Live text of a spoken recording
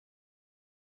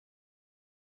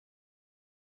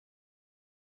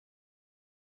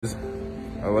I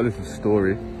have a little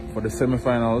story. For the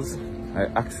semi-finals, I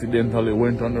accidentally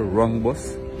went on the wrong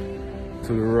bus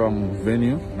to the wrong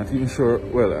venue. Not even sure,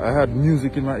 well, I had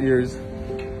music in my ears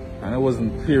and I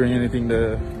wasn't hearing anything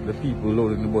the people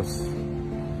loading the bus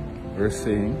were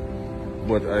saying.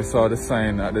 But I saw the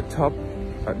sign at the top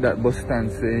at that bus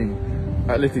stand saying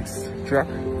athletics track.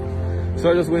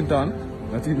 So I just went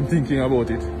on, not even thinking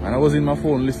about it. And I was in my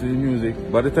phone listening to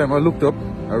music. By the time I looked up,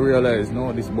 I realized,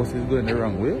 no, this bus is going the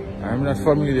wrong way. I'm not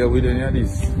familiar with any of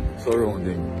this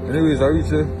surrounding. Anyways, I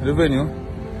reached the venue,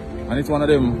 and it's one of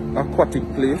them aquatic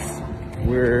place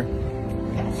where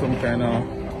some kind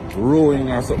of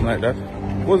rowing or something like that.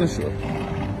 Wasn't sure.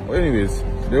 But anyways,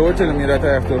 they were telling me that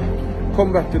I have to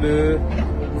come back to the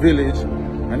village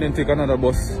and then take another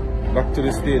bus back to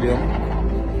the stadium.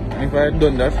 And if I had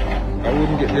done that, I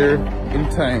wouldn't get there in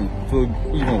time to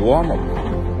even warm up.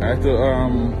 I had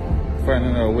to find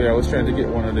another way. I was trying to get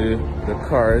one of the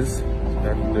cars,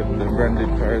 the branded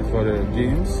cars for the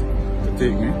games to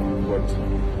take me, but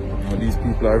these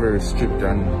people are very strict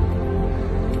and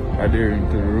adhering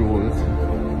to the rules.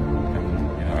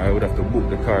 And, I would have to book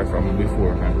the car from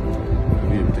beforehand to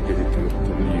be able to get it to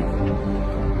leave.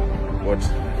 But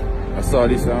I saw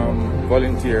this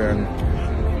volunteer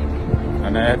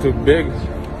and I had to beg,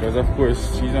 because of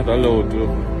course she's not allowed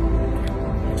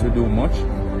to do much.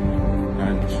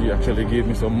 And she actually gave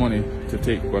me some money to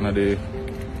take one of the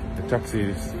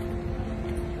taxis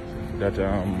that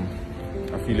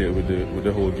affiliate with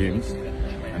the whole games,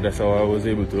 and that's how I was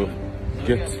able to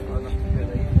get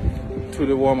to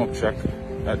the warm-up track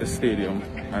at the stadium,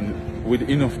 and with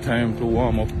enough time to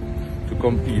warm up to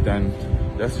compete, and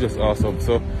that's just awesome.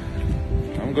 So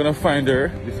I'm gonna find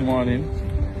her this morning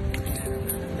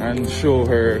and show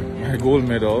her my gold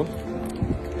medal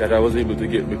that I was able to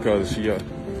get because she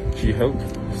helped.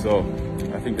 So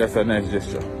I think that's a nice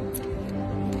gesture.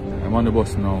 I'm on the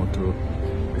bus now to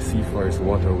the Sea Forest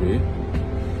Waterway,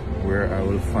 where I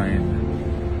will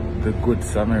find the Good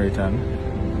Samaritan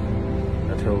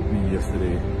that helped me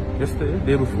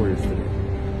day before yesterday,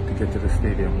 to get to the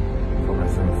stadium for my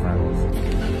semi-finals.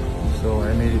 So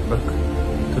I made it back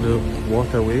to the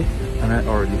waterway and I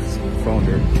already found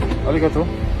her. Arigato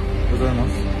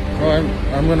gozaimasu. So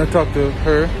I'm gonna talk to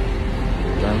her.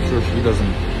 I'm sure she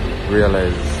doesn't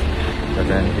realize that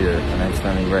I'm here and I'm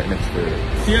standing right next to her.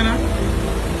 Sienna,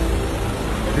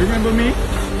 you remember me?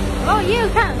 Oh, you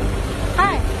can.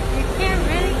 Hi. You can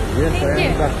really? Yes, Thank I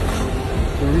am back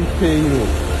to repay you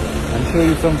and show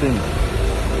you something.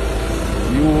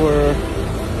 You were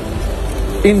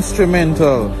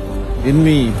instrumental in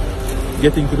me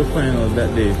getting to the final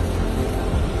that day.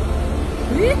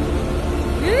 Really?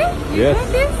 Really? You Yes. got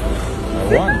this?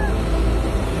 I won.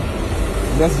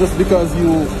 That's just because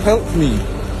you helped me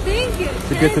Thank you.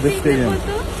 to get to the stadium.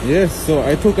 Yes, so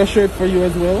I took a shirt for you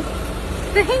as well.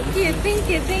 Thank you, thank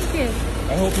you, thank you.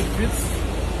 I hope it fits.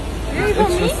 Really for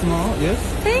Extra me? small, yes.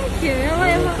 Thank you.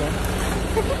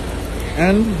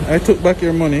 And I took back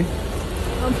your money.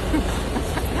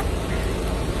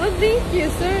 Oh, thank you.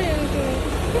 Sorry.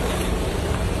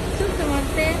 ちょっと待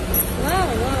って。